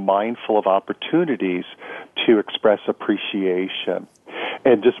being more mindful of opportunities to express appreciation.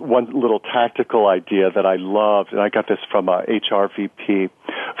 And just one little tactical idea that I loved, and I got this from a HR VP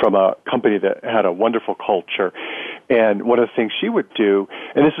from a company that had a wonderful culture. And one of the things she would do,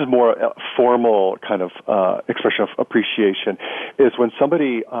 and this is more a formal kind of expression of appreciation, is when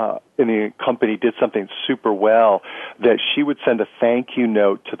somebody in the company did something super well, that she would send a thank you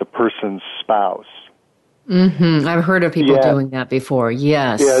note to the person's spouse. I've heard of people doing that before,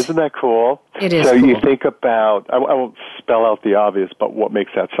 yes. Yeah, isn't that cool? It is So cool. you think about, I won't spell out the obvious, but what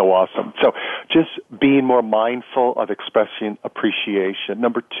makes that so awesome. So just being more mindful of expressing appreciation.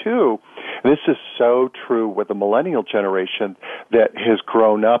 Number two, and this is so true with the millennial generation that has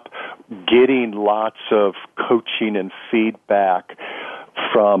grown up getting lots of coaching and feedback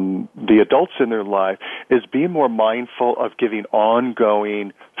from the adults in their life, is being more mindful of giving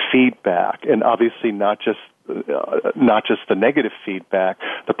ongoing feedback, and obviously not just the negative feedback,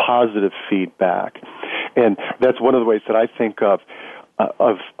 the positive feedback. And that's one of the ways that I think of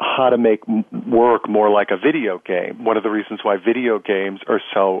how to make work more like a video game. One of the reasons why video games are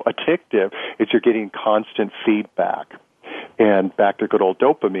so addictive is you're getting constant feedback. And back to good old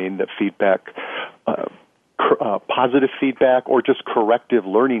dopamine, that feedback, positive feedback or just corrective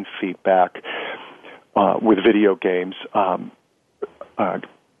learning feedback with video games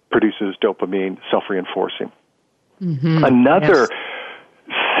produces dopamine, self-reinforcing. Another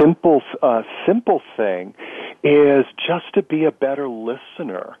simple thing is just to be a better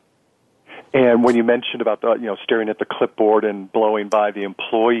listener. And when you mentioned about staring at the clipboard and blowing by the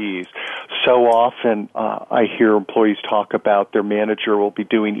employees, so often I hear employees talk about their manager will be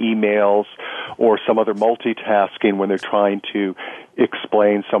doing emails or some other multitasking when they're trying to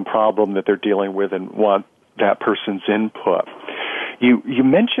explain some problem that they're dealing with and want that person's input. You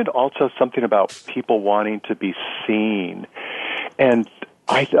mentioned also something about people wanting to be seen, and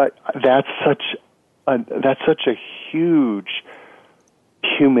that's such a huge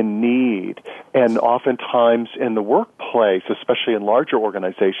human need. And oftentimes in the workplace, especially in larger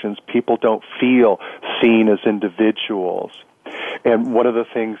organizations, people don't feel seen as individuals. And one of the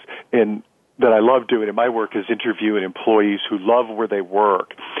things that I love doing in my work is interviewing employees who love where they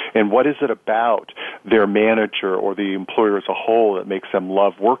work. And what is it about their manager or the employer as a whole that makes them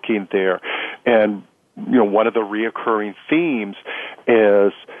love working there? And, one of the reoccurring themes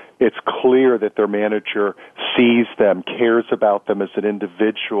is it's clear that their manager sees them, cares about them as an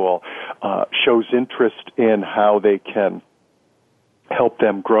individual, shows interest in how they can help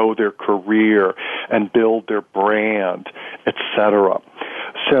them grow their career and build their brand, etc.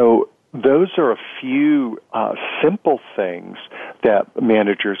 So those are a few simple things that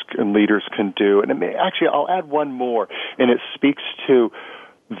managers and leaders can do. And actually, I'll add one more, and it speaks to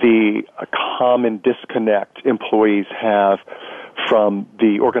the common disconnect employees have from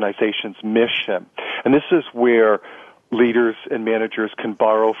the organization's mission. And this is where leaders and managers can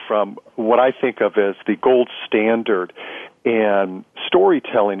borrow from what I think of as the gold standard in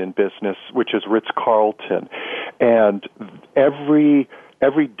storytelling in business, which is Ritz-Carlton. And every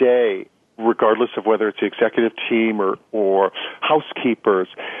day, regardless of whether it's the executive team or housekeepers,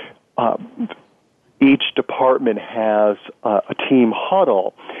 each department has a team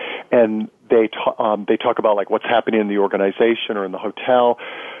huddle, and they talk about like what's happening in the organization or in the hotel,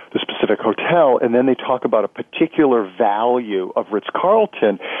 the specific hotel, and then they talk about a particular value of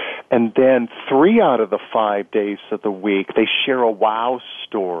Ritz-Carlton, and then 3 out of the 5 days of the week they share a wow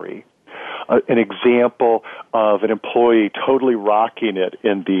story. An example of an employee totally rocking it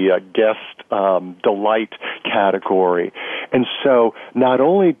in the guest delight category. And so not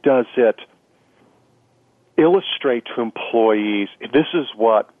only does it illustrate to employees, this is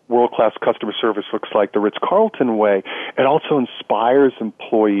what world-class customer service looks like the Ritz-Carlton way, it also inspires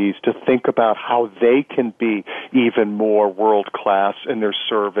employees to think about how they can be even more world-class in their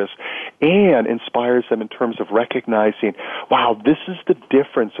service, and inspires them in terms of recognizing, wow, this is the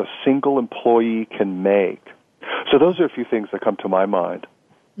difference a single employee can make. So those are a few things that come to my mind.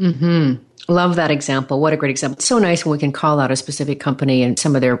 Mm-hmm. Love that example. What a great example. It's so nice when we can call out a specific company and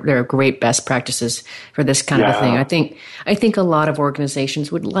some of their great best practices for this kind of a thing. I think a lot of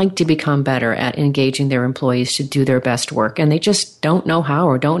organizations would like to become better at engaging their employees to do their best work, and they just don't know how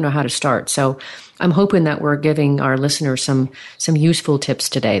or don't know how to start. So I'm hoping that we're giving our listeners some useful tips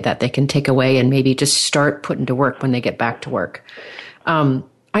today that they can take away and maybe just start putting to work when they get back to work.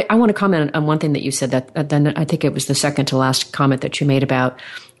 I want to comment on one thing that you said, that then I think it was the second to last comment that you made about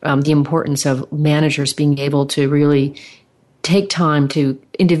the importance of managers being able to really take time to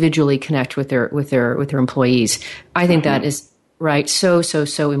individually connect with their employees. I think that is right.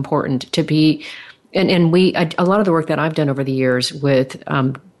 So important to be, and a lot of the work that I've done over the years with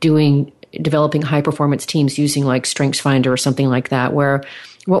developing high performance teams using like StrengthsFinder or something like that, where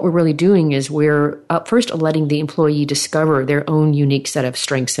what we're really doing is we're first letting the employee discover their own unique set of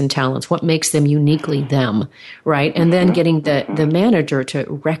strengths and talents, what makes them uniquely them, right? And then getting the manager to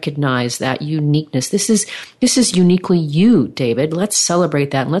recognize that uniqueness. This is uniquely you, David. Let's celebrate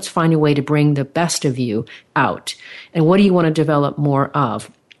that, and let's find a way to bring the best of you out. And what do you want to develop more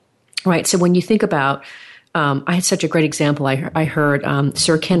of, right? So when you think about I had such a great example. I heard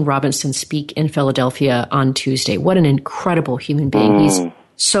Sir Ken Robinson speak in Philadelphia on Tuesday. What an incredible human being. He's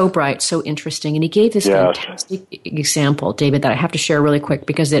so bright, so interesting. And he gave this fantastic example, David, that I have to share really quick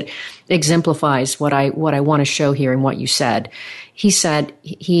because it exemplifies what I want to show here and what you said. He said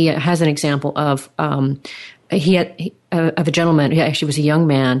he has an example of of a gentleman who actually was a young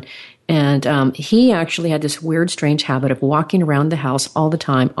man, and he actually had this weird, strange habit of walking around the house all the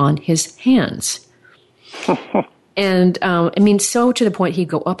time on his hands. And, so to the point he'd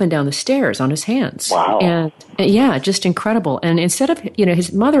go up and down the stairs on his hands. Wow. And yeah, just incredible. And instead of,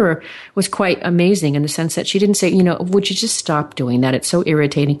 his mother was quite amazing in the sense that she didn't say, would you just stop doing that? It's so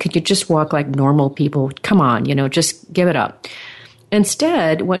irritating. Could you just walk like normal people? Come on, just give it up.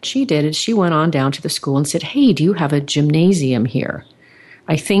 Instead, what she did is she went on down to the school and said, hey, do you have a gymnasium here?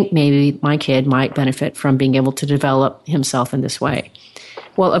 I think maybe my kid might benefit from being able to develop himself in this way.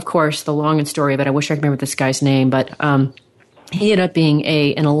 Well, of course, the long and story of it, I wish I could remember this guy's name, but he ended up being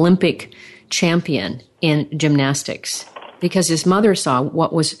an Olympic champion in gymnastics because his mother saw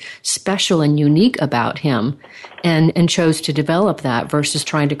what was special and unique about him and chose to develop that versus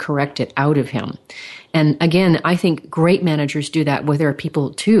trying to correct it out of him. And again, I think great managers do that with their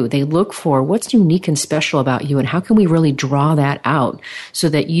people too. They look for what's unique and special about you and how can we really draw that out so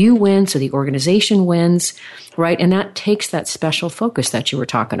that you win, so the organization wins, right? And that takes that special focus that you were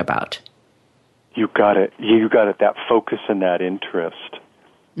talking about. You got it. That focus and that interest.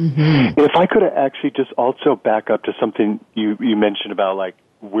 Mm-hmm. If I could actually just also back up to something you mentioned about like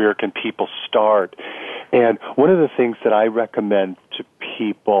where can people start? And one of the things that I recommend to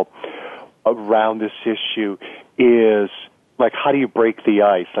people around this issue is, like, how do you break the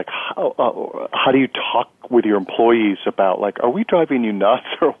ice? Like, how do you talk with your employees about, like, are we driving you nuts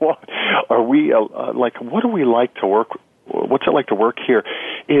or what? Are we, what do we like to work? What's it like to work here?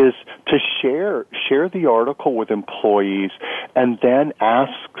 Is to share the article with employees and then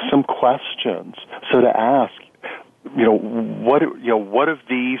ask some questions. So to ask, what of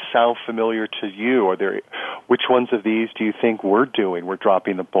these sound familiar to you? Which ones of these do you think we're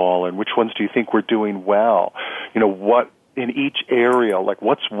dropping the ball, and which ones do you think we're doing well? What in each area, like,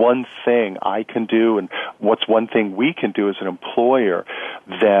 what's one thing I can do, and what's one thing we can do as an employer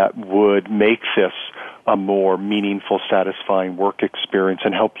that would make this a more meaningful, satisfying work experience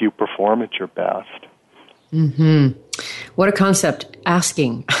and help you perform at your best? Mm-hmm. What a concept,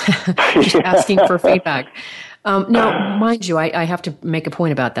 asking. Just asking for feedback. Now, mind you, I have to make a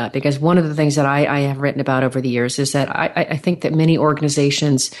point about that, because one of the things that I have written about over the years is that I think that many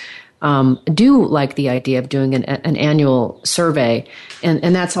organizations do like the idea of doing an annual survey,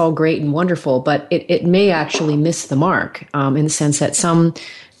 and that's all great and wonderful, but it may actually miss the mark in the sense that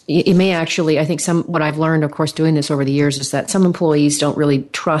what I've learned, of course, doing this over the years, is that some employees don't really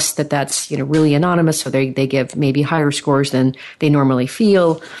trust that that's really anonymous, so they give maybe higher scores than they normally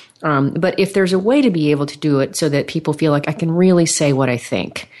feel. But if there's a way to be able to do it so that people feel like I can really say what I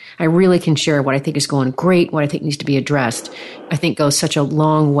think, I really can share what I think is going great, what I think needs to be addressed, I think goes such a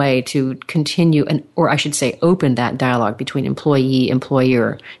long way to continue, or I should say open that dialogue between employee,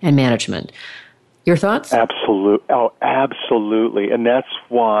 employer, and management. Your thoughts? Absolutely. And that's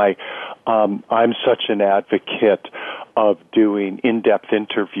why I'm such an advocate of doing in-depth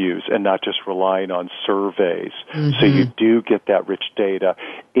interviews and not just relying on surveys. Mm-hmm. So you do get that rich data,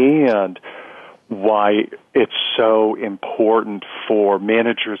 and why it's so important for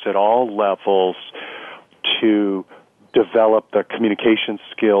managers at all levels to develop the communication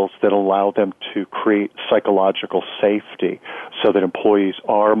skills that allow them to create psychological safety so that employees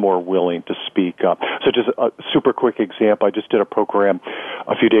are more willing to speak up. So just a super quick example, I just did a program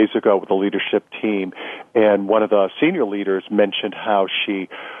a few days ago with the leadership team, and one of the senior leaders mentioned how she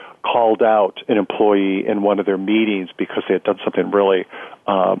called out an employee in one of their meetings because they had done something really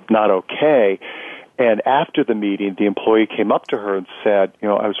not okay. And after the meeting, the employee came up to her and said,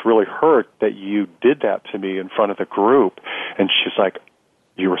 I was really hurt that you did that to me in front of the group. And she's like,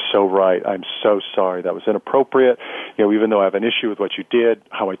 you were so right. I'm so sorry. That was inappropriate. Even though I have an issue with what you did,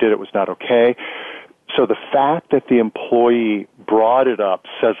 how I did it was not okay. So the fact that the employee brought it up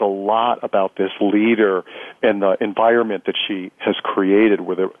says a lot about this leader and the environment that she has created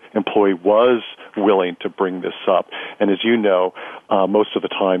where the employee was willing to bring this up. And as you know, most of the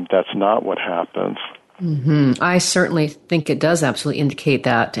time that's not what happens. Mm-hmm. I certainly think it does absolutely indicate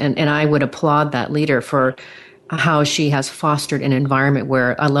that. And I would applaud that leader for how she has fostered an environment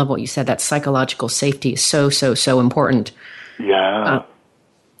where, I love what you said, that psychological safety is so important. Yeah.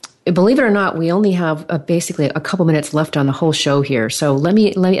 Believe it or not, we only have basically a couple minutes left on the whole show here. So let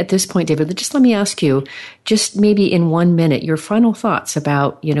me at this point, David, just let me ask you, just maybe in 1 minute, your final thoughts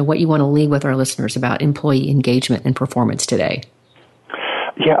about, what you want to leave with our listeners about employee engagement and performance today.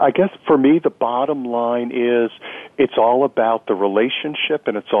 Yeah, I guess for me, the bottom line is it's all about the relationship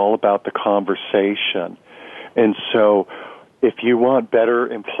and it's all about the conversation. And so if you want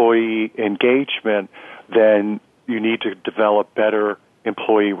better employee engagement, then you need to develop better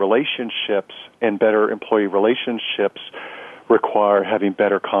employee relationships, and better employee relationships require having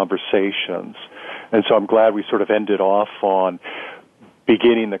better conversations. And so I'm glad we sort of ended off on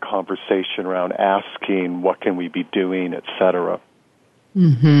beginning the conversation around asking, what can we be doing, et cetera.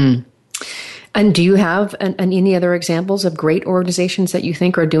 Mm-hmm. And do you have any other examples of great organizations that you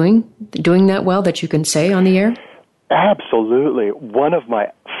think are doing that well that you can say on the air? Absolutely. One of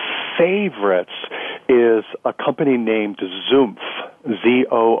my favorites is a company named Zoomph,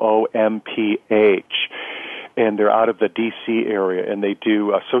 Zoomph, and they're out of the D.C. area, and they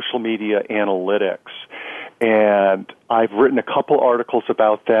do social media analytics. And I've written a couple articles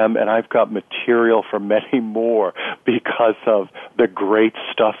about them, and I've got material for many more because of the great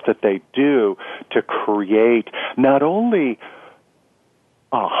stuff that they do to create not only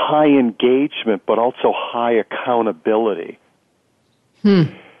high engagement, but also high accountability.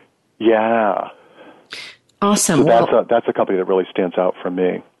 Yeah. Awesome. So that's a company that really stands out for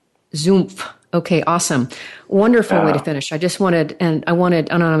me. Zoomph. Okay, awesome. Wonderful way to finish. I'm going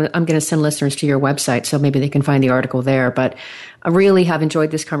to send listeners to your website so maybe they can find the article there. But I really have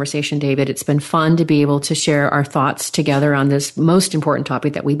enjoyed this conversation, David. It's been fun to be able to share our thoughts together on this most important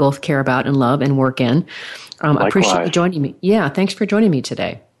topic that we both care about and love and work in. I appreciate you joining me. Yeah, thanks for joining me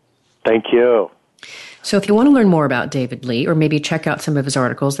today. Thank you. So if you want to learn more about David Lee, or maybe check out some of his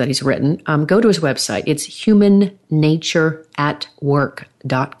articles that he's written, go to his website. It's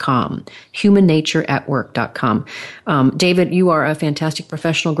humannatureatwork.com. humannatureatwork.com. David, you are a fantastic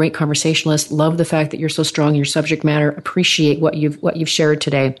professional, great conversationalist. Love the fact that you're so strong in your subject matter. Appreciate what you've shared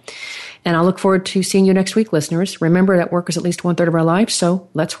today. And I'll look forward to seeing you next week, listeners. Remember that work is at least 1/3 of our lives, so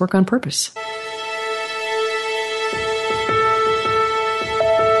let's work on purpose.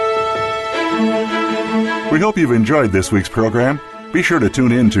 We hope you've enjoyed this week's program. Be sure to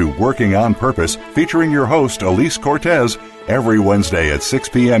tune in to Working on Purpose, featuring your host, Elise Cortez, every Wednesday at 6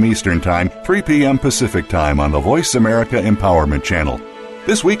 p.m. Eastern Time, 3 p.m. Pacific Time on the Voice America Empowerment Channel.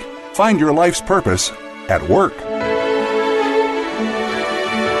 This week, find your life's purpose at work.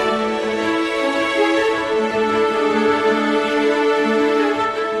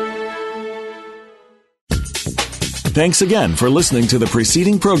 Thanks again for listening to the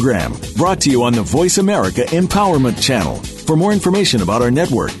preceding program, brought to you on the Voice America Empowerment Channel. For more information about our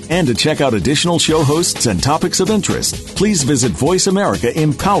network and to check out additional show hosts and topics of interest, please visit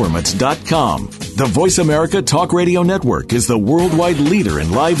voiceamericaempowerment.com. The Voice America Talk Radio Network is the worldwide leader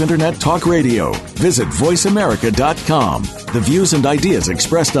in live Internet talk radio. Visit voiceamerica.com. The views and ideas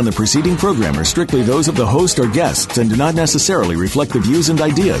expressed on the preceding program are strictly those of the host or guests and do not necessarily reflect the views and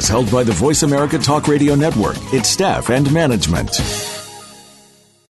ideas held by the Voice America Talk Radio Network, its staff, and management.